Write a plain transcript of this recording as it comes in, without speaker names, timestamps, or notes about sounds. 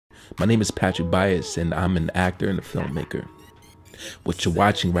My name is Patrick Byas, and I'm an actor and a filmmaker. What you're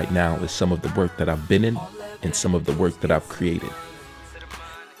watching right now is some of the work that I've been in and some of the work that I've created.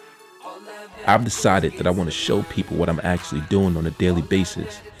 I've decided that I want to show people what I'm actually doing on a daily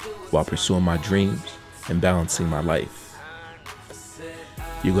basis while pursuing my dreams and balancing my life.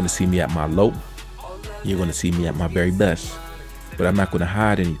 You're going to see me at my low. You're going to see me at my very best. But I'm not going to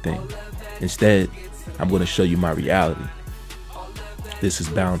hide anything. Instead, I'm going to show you my reality. This is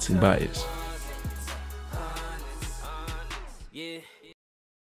Balancing Bias.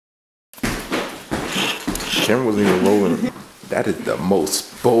 Sharon wasn't even rolling. That is the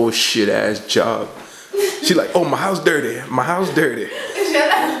most bullshit ass job. She like, oh, my house dirty. My house dirty. Shut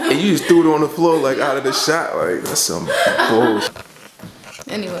up. And you just threw it on the floor like out of the shot. Like, that's some bullshit.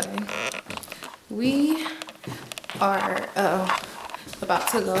 Anyway, we are about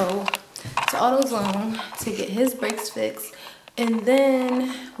to go to AutoZone to get his brakes fixed. And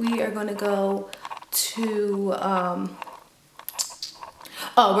then we are gonna go to,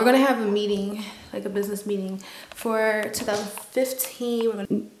 we're gonna have a meeting, like a business meeting for 2015. We're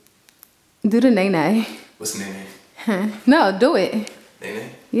gonna do the nay-nay. What's nay-nay? Huh? No, do it.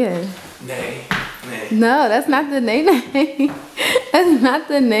 Nay-nay? Yeah. Nay. Nay. No, that's not the nay-nay. That's not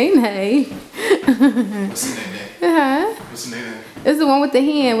the nay-nay. What's the nay-nay? Huh? What's the nay-nay? It's the one with the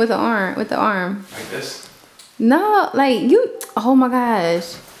hand, with the arm. Like this? No, like you, oh my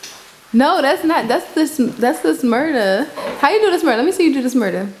gosh. No, that's not, that's this murder. How you do this murder? Let me see you do this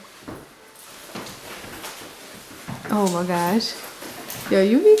murder. Oh my gosh. Yo,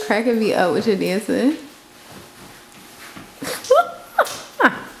 you be cracking me up with your dancing.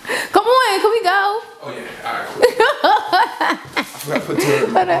 Come on, can we go? Oh yeah, alright, cool. I forgot to put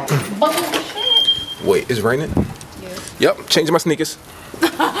the Wait, it's raining? Yes. Yep, changing my sneakers.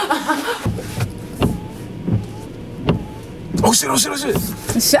 Oh shit, oh shit, oh shit.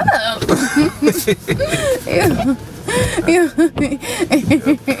 Shut up.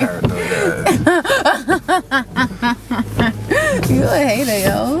 You a hater,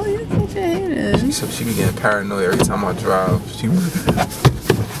 yo. You're such a hater. She be getting paranoid every time I drive. She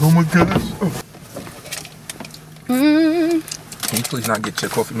oh my gosh. Can you please not get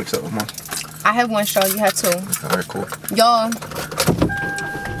your coffee mixed up with mine? I have one straw, you have two. Alright, cool. Y'all,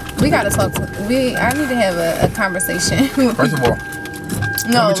 we gotta talk to, I need to have a conversation. First of all,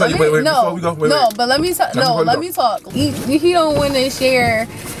 no, let me tell you, wait, before we go, but let me talk, let me talk. He don't want to share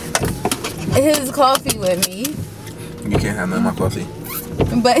his coffee with me. You can't have none of my coffee.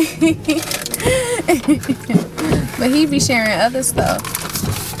 But but he be sharing other stuff.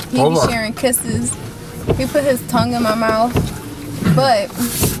 He be sharing kisses. He put his tongue in my mouth. But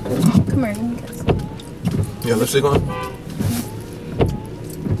come here, let me kiss. Yeah, lipstick on.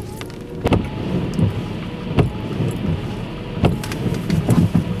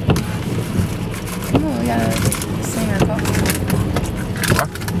 Come on, we gotta sing our coffee. Huh?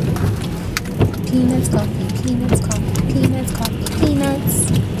 Peanuts, coffee, peanuts, coffee, peanuts, coffee, peanuts,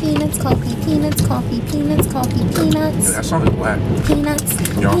 peanuts, coffee, peanuts, coffee, peanuts, coffee, peanuts. Yeah, that song is whack. Peanuts,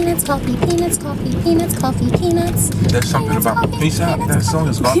 peanuts, coffee, peanuts, coffee, peanuts, coffee, peanuts. There's something about peace out. That song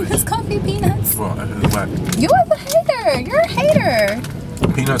is garbage. Peanuts, coffee, peanuts. Bro, that is whack. You are a hater. You're a hater.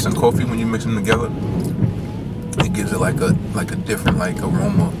 Peanuts and coffee, when you mix them together, it gives it like a different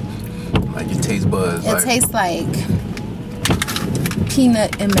aroma. Like your taste buds. It tastes like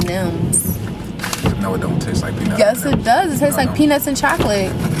peanut M&Ms. No, it don't taste like peanut. Yes, it does. It tastes like peanuts and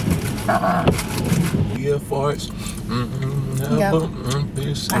chocolate. Yeah, farts. Yep.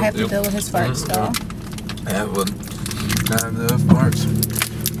 I have to deal with his farts, though. The farts.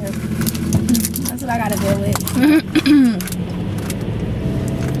 Yep. That's what I gotta deal with.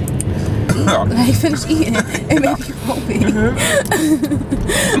 I finished eating. It made me hoping.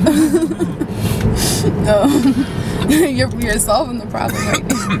 You're solving the problem right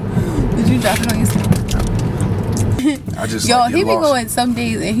now. Did you drop it on your stomach? I just Yo, he be going some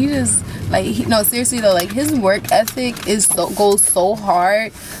days and he just no, seriously though, like his work ethic is goes so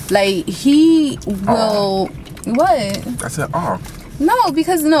hard. Like he will what? I said No,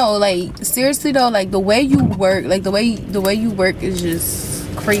 because no, like seriously though, like the way you work, like the way you work is just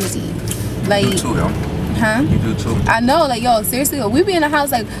crazy. Like you do too, yo. Huh? You do too. I know, like yo, seriously though, we be in the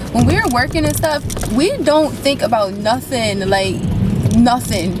house like when we're working and stuff, we don't think about nothing, like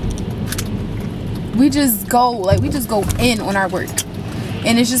nothing. We just go in on our work.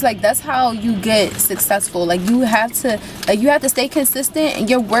 And it's just like that's how you get successful. Like you have to stay consistent and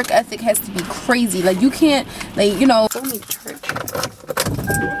your work ethic has to be crazy. Like you can't go make church.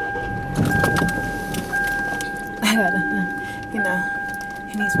 I gotta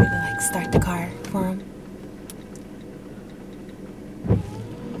he needs me to start the car for him.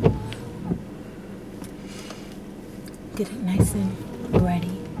 get it nice and ready.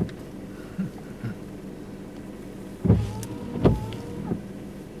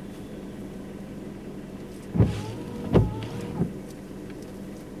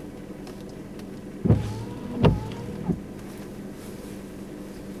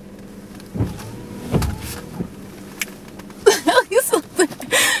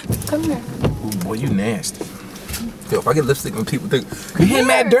 Come here. Ooh, boy, you nasty. Yo, if I get lipstick when people think, you getting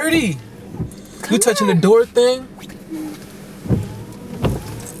mad dirty. You touching the door thing?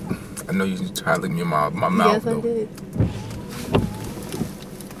 I know you trying to lick me in my mouth, yes, though. I did.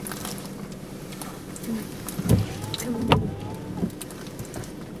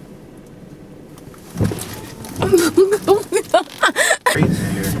 Crazy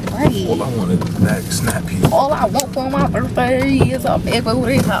here. Right. All I want is a bag of snap peas. All I want for my birthday is a big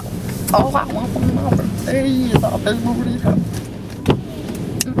booty house. All I want for my birthday is a big booty house.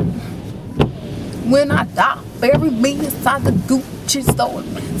 When I die, bury me inside the Gucci store.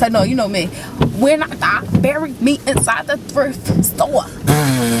 So no, you know me. When I die, bury me inside the thrift store.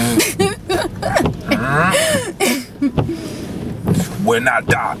 When I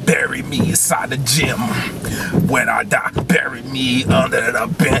die, bury me inside the gym. When I die, bury me under the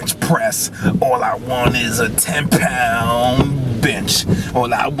bench press. All I want is a 10-pound bench.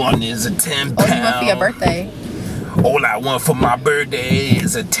 All I want is a 10-pound. Oh, you want for your birthday? All I want for my birthday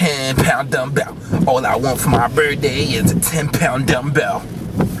is a 10-pound dumbbell. All I want for my birthday is a 10-pound dumbbell.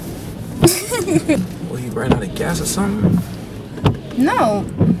 Well, you ran out of gas or something? No.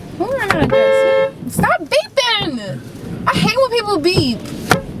 Who ran out of gas? Stop beeping! I hate when people beep.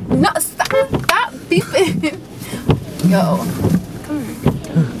 No, stop beeping. Yo, come here.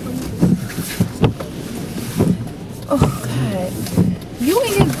 Oh God, you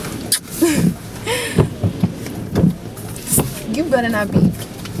ain't. You better not beep.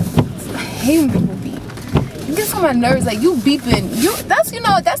 I hate when people beep. You get on my nerves. Like you beeping.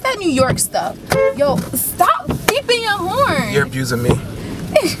 That's that New York stuff. Yo, stop beeping your horn. You're abusing me.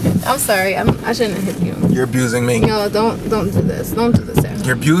 I'm sorry. I shouldn't have hit you. You're abusing me. No, don't do this. Don't do this, Sam.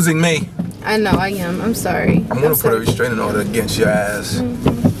 You're abusing me. I know I am. I'm sorry. I'm gonna put a restraining order against your ass. I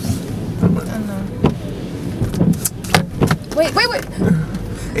know. Wait.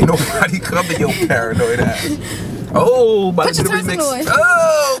 Ain't nobody coming your paranoid ass. Oh, about to do the remix.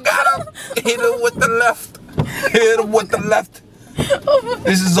 Oh, got him. Hit him with the left. Hit him with the left.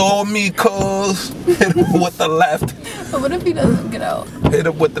 This is all me, cuz. Hit him with the left. But what if he doesn't get out? Hit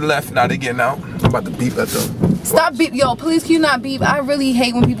him with the left. Now they getting out. I'm about to beep at them. Stop beep. Yo, please can you not beep? I really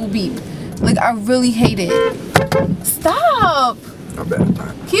hate when people beep. Like, I really hate it. Stop. My bad.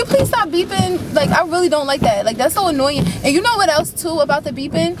 Can you please stop beeping? Like, I really don't like that. Like, that's so annoying. And you know what else, too, about the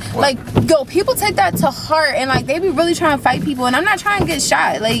beeping? What? Like, yo, people take that to heart. And, like, they be really trying to fight people. And I'm not trying to get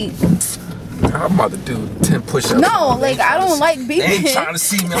shot. Like... I'm about to do 10 push-ups. No, like I don't like beeping. They ain't trying to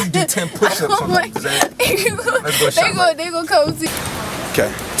see me. I'm gonna do 10 push-ups. Like, they gonna come see.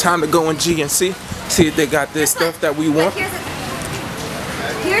 Okay, time to go in GNC. See if they got this stuff that we want.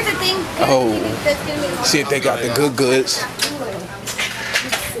 Here's the thing. Oh, see if they got the good goods.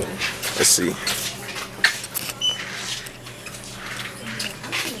 Let's see.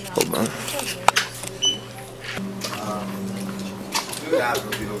 Hold on.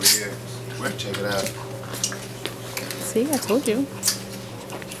 Check it out. See, I told you.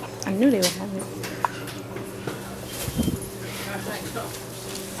 I knew they would have it.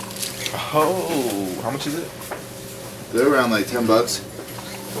 Oh, how much is it? They're around like $10.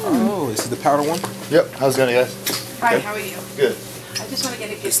 Oh, this is the powder one? Yep. How's it going, guys? Hi, how are you? Good. I just want to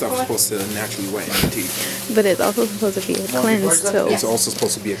get a This stuff's supposed to naturally whiten your teeth. But it's also supposed to be a cleanse too. It's also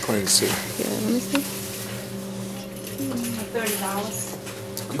supposed to be a cleanse too. Yeah, let me see. $30.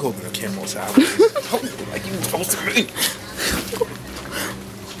 You holding the camera out. Like you supposed to be.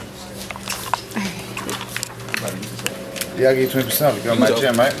 Yeah, I give you 20%. You go to my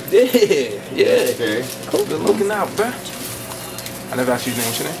gym, right? Yeah. Okay. Cool. Good looking out, bruh. I never asked you your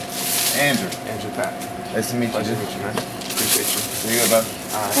name. What's your name? Andrew. Andrew Pat. Nice to meet you. Pleasure to meet you, man. Appreciate you. See you, bud.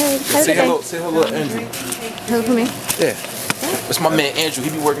 Alright. Hey, Say hello, Andrew. Hello for me. Yeah. That's my man Andrew. He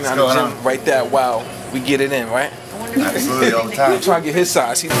be working out in the What's going gym right there while we get it in, right? Absolutely, all the time. I'm trying to get his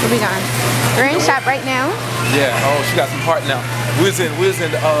size. Where we going? We're in shop right now. Yeah. Oh, she got some heart now. We was in GNC.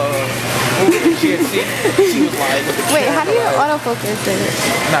 She was like, with the Wait, how do you camera, like, autofocus it?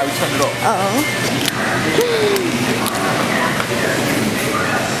 Nah, we turned it off.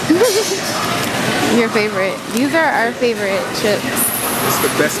 Your favorite. These are our favorite chips. It's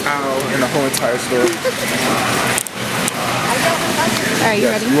the best aisle in the whole entire store. Alright,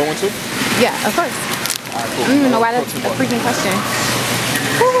 you ready? You want one too? Yeah, of course. Alright, cool. I don't even know why that's a freaking question.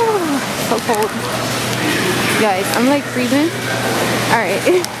 Whew, so cold. Guys, I'm like freezing. Alright.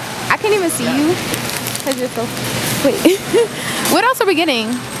 I can't even see you. Cause you're so... Wait. What else are we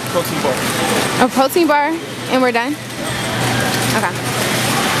getting? Protein bar. A protein bar? And we're done? Okay.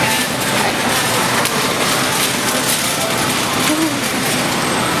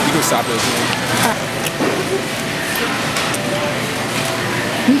 You can stop it.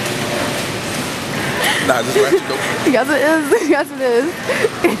 Nah, just let you go. Yes, it is. Yes, it is.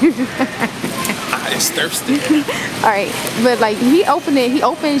 It's thirsty. Alright, but like he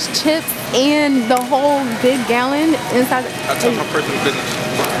opens chips and the whole big gallon inside. I told my personal business.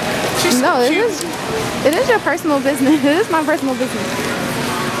 No, it is your personal business. It is my personal business.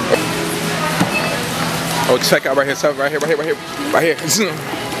 Oh, check out right here, something right here. Why is it?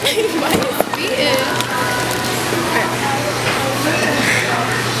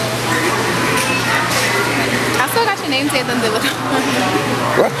 I still got your name saved under Lacondo.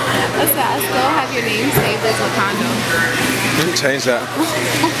 What? I said I still have your name saved as Lacondo. You can change that.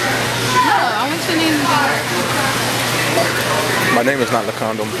 No, I want your name to be. My name is not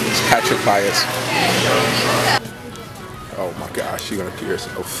Lacondo. It's Patrick Byas. Oh my gosh, you're gonna pee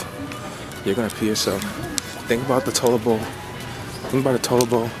yourself. You're gonna pee yourself. Think about the toilet bowl. Think about the toilet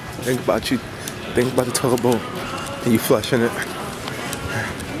bowl. Think about the toilet bowl and you flushing it.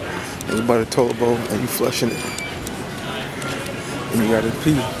 Think about the toilet bowl and you flushing it. And you gotta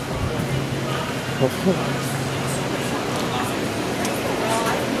pee.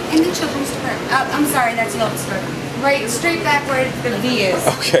 In the children's department. I'm sorry, that's Yelp's department. Right, straight back where the V is.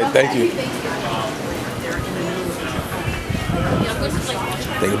 Okay, thank you.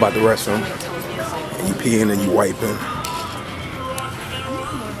 Think about the restroom. And you peeing and you wiping.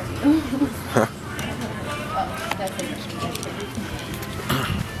 Huh?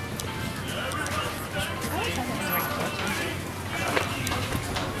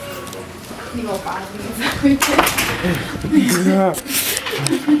 You go 5 minutes.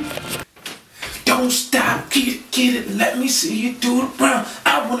 Don't stop, get it, let me see you do the brown.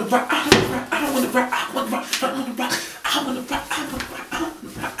 I wanna rock, I wanna rock, I wanna rock, I wanna rock, I wanna rock, I wanna rock, I wanna rock, I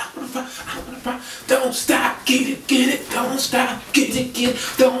wanna rock, I wanna rock, I wanna rock. Don't stop, get it, don't stop, get it,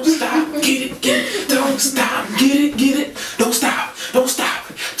 don't stop, get it, don't stop, get it, don't stop,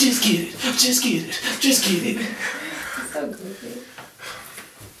 just get it, just get it, just get it. So goofy.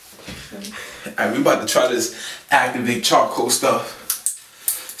 Alright, we about to try this activate charcoal stuff.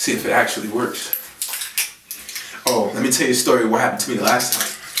 See if it actually works. Oh, let me tell you a story of what happened to me the last time.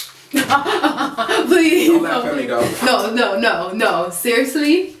 Please. Don't laugh at me, though. No.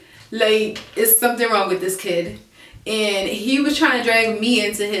 Seriously, like, it's something wrong with this kid. And he was trying to drag me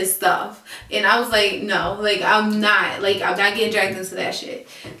into his stuff. And I was like, no, like, I'm not getting dragged into that shit.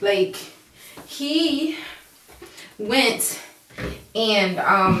 Like, he went and,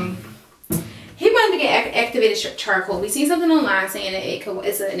 he wanted to get activated charcoal. We seen something online saying that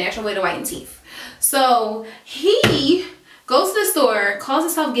it's a natural way to whiten teeth. So he goes to the store, calls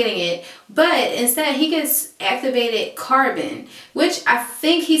himself getting it, but instead he gets activated carbon, which I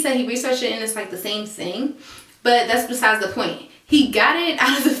think he said he researched it and it's like the same thing, but that's besides the point. He got it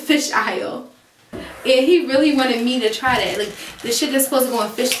out of the fish aisle, and he really wanted me to try that. Like, the shit that's supposed to go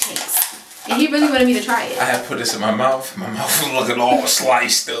in fish tanks. And he really wanted me to try it. I had put this in my mouth. My mouth was looking all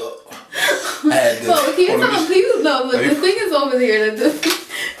sliced up. I had this. So, can you tell me, please? No, look, the thing is over there.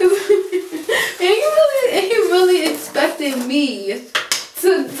 And he really expected me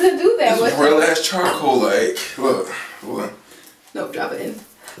to do that. This is real ass charcoal, like, look. No, drop it in.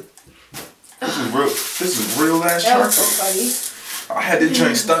 This is real ass charcoal. That was so funny. I had this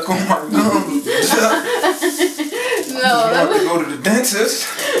joint stuck on my gums. No, I had to go to the dentist.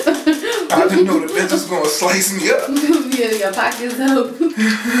 I didn't know the dentist was gonna slice me up. Yeah, your pockets up.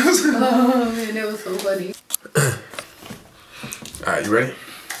 Oh man, that was so funny. Alright, you ready?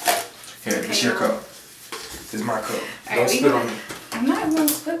 Here, this is your cup. This is my cup. Don't spit on me. I'm not gonna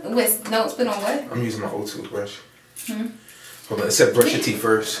spit. Wait, don't spit on what? I'm using my old toothbrush. Hold on, it said brush your teeth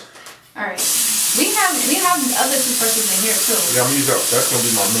first. Alright. We have other toothbrushes in here too. Yeah, I'm gonna use that. That's gonna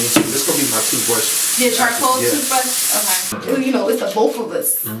be my main tooth. This gonna be my toothbrush. The charcoal toothbrush? Okay. You know, it's the both of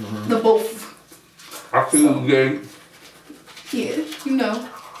us. The both. I feel good. Yeah, you know.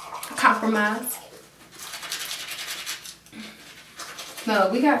 Compromise. No,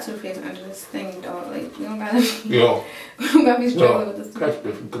 we got toothpaste under this thing, dog. Like, we don't gotta be, Yo. we don't gotta be struggling with this. Catch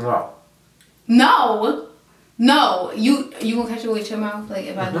this. Come out. No, you gonna catch it with your mouth, like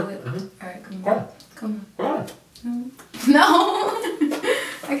if I do it. Alright, come on. No,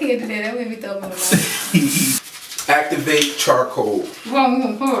 I can't do that. That made me throw up in the mouth. Activate charcoal.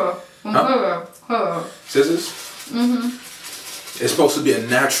 Scissors. It's supposed to be a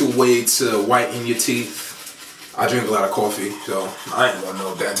natural way to whiten your teeth. I drink a lot of coffee, so I ain't got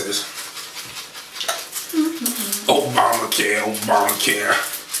no dentist. Obamacare, Obamacare.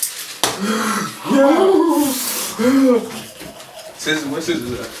 Scissors, where's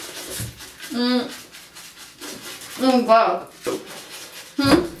scissors at? Oh God.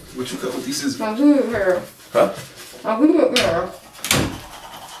 What you cut with these scissors? My pubic hair. Huh? My pubic hair.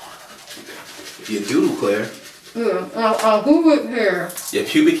 Your doodle clear. Yeah, my pubic hair. Your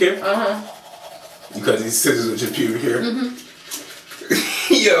pubic hair? You cut these scissors with your pubic hair?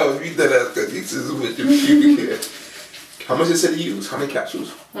 Yo, you did that cut these scissors with your pubic hair. How much is it to use? How many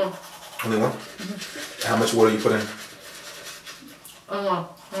capsules? Only one? How much water you put in?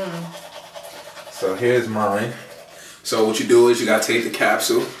 So here's mine. So what you do is you gotta take the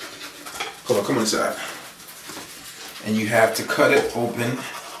capsule. Hold on, come inside. And you have to cut it open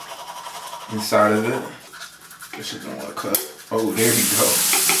inside of it. Guess you don't want to cut. Oh, there we go.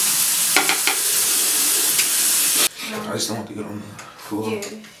 I just don't want to get on the floor. Yeah.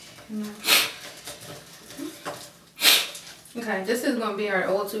 Okay, this is gonna be our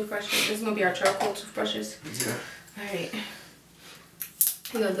old toothbrushes. This is gonna be our charcoal toothbrushes. Yeah. Alright.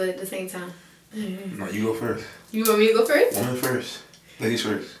 We're gonna do it at the same time. No, you go first. You want me to go first? Woman first. Ladies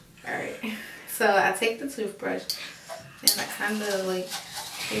first. Alright. So I take the toothbrush and I kinda like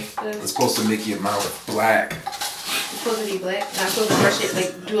it's supposed to make your mouth black. It's supposed to be black. And I'm supposed to brush it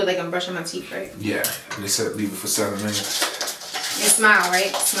like do it like I'm brushing my teeth, right? Yeah. And they said leave it for 7 minutes. And smile,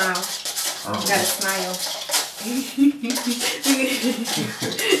 right? Smile. You gotta smile.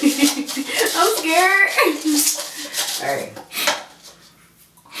 I'm scared. Alright.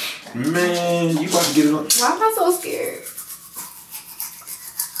 Man, you about to get it on. Why am I so scared?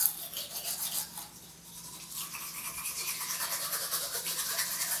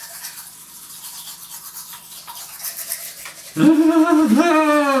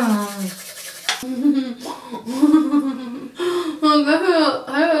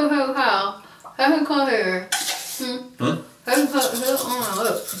 How can call her? Huh? How can call her on my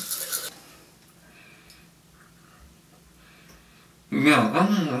lip?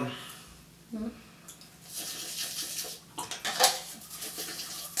 Yeah,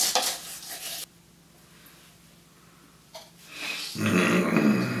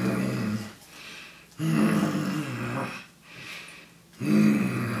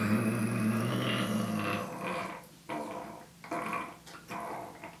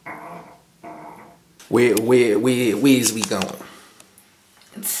 Where's we going?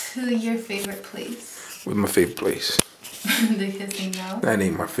 To your favorite place. Where's my favorite place? The casino. That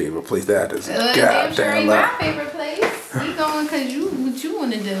ain't my favorite place. That is Damn goddamn sure ain't lie. my favorite place. We going cause what you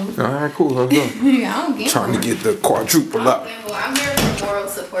wanna do. Alright, cool. Let's go. I don't gamble. Trying to get the quadruple up. I'm here for moral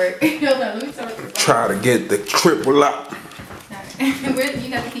support. Hold on, let me start with the Try to get the triple up. Where you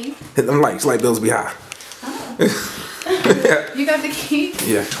got the key? Hit them lights. Light bills be high. You got the key?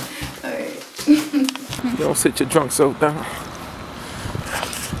 Yeah. Alright. You don't sit your drunk self down.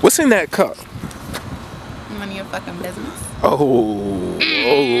 What's in that cup? None of your fucking business.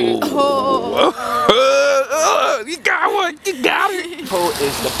 You got one. You got it. Oh,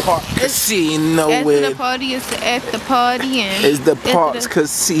 it's the park casino. After the party is the after party and it's the Parks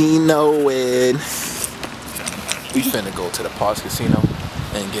Casino and we finna go to the Parks Casino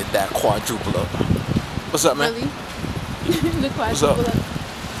and get that quadruple up. What's up, man? Really? The What's up?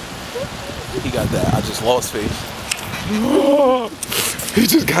 He got that. I just lost face. He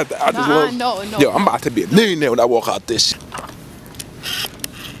just got that. I just lost. No. Yo, I'm about to be a millionaire when I walk out this shit.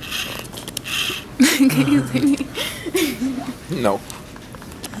 Can you see me? No.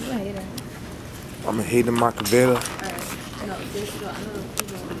 I'm a hater. I'm a hater Machiavelli. Alright. No, this is what I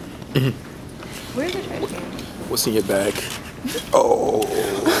know. Where's the trash can? What's in your bag? Oh.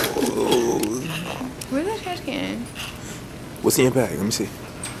 Where's the trash can? What's in your bag? Let me see.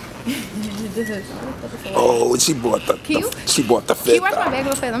 This is. Oh, she bought the. She bought the Can fifth. you wash my bag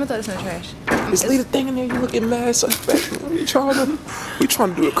real fast? I'm gonna throw this in the trash. Just leave the thing in there. You looking mad suspect. We trying to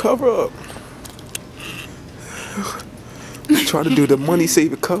do a cover up. We trying to do the money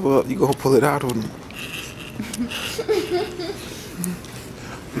saver cover up. You gonna pull it out on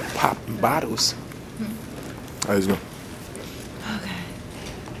popping bottles. Alright, let's go. Okay.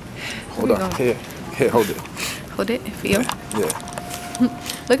 Hold on. Here, hold it. Hold it. Feel. Yeah.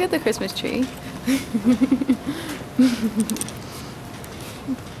 Look at the Christmas tree.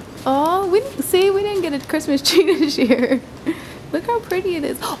 Oh, we didn't get a Christmas tree this year. Look how pretty it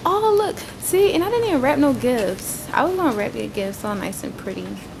is. Oh, look. See, and I didn't even wrap no gifts. I was gonna wrap your gifts all nice and pretty.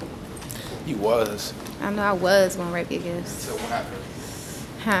 You was. I know I was gonna wrap your gifts. So what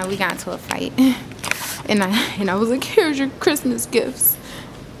happened? We got into a fight. And I was like, here's your Christmas gifts.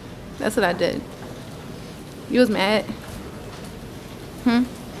 That's what I did. You was mad? I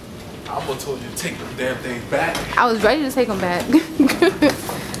almost told you to take them damn things back. I was ready to take them back.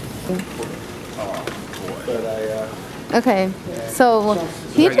 Okay, so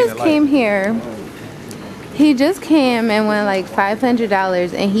he just came here. He just came and won like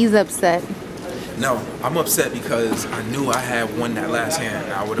 $500 and he's upset. No, I'm upset because I knew I had won that last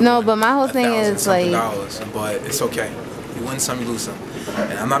hand. I would have. No, but my whole thing is like, but it's okay. You win some, you lose some.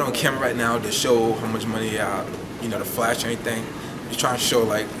 And I'm not on camera right now to show how much money you know, to flash or anything. I'm just trying to show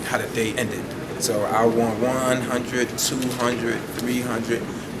like how the day ended. So I won 100, 200, 300,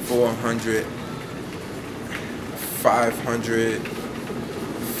 400,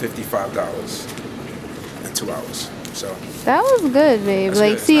 $555 in 2 hours. So that was good, babe.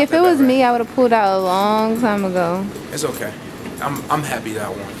 Like, good. see, if it was me, I would have pulled out a long time ago. it's okay. I'm happy that I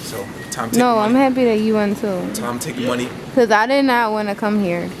won. So time to take No, the I'm money. happy that you won too. Time to take the money. Cause I did not want to come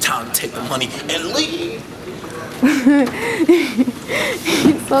here. Time to take the money and leave.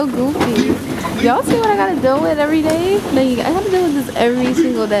 It's so goofy. Y'all see what I gotta deal with every day? Like, I have to deal with this every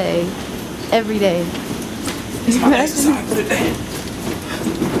single day. Every day. It's my exercise for the day.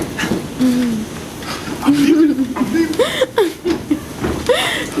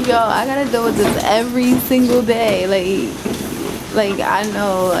 Yo, I gotta deal with this every single day. Like I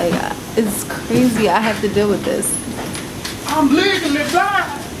know, like it's crazy. I have to deal with this. I'm legally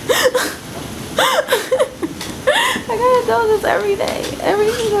blind. I gotta deal with this every day,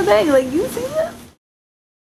 every single day. Like, you see this?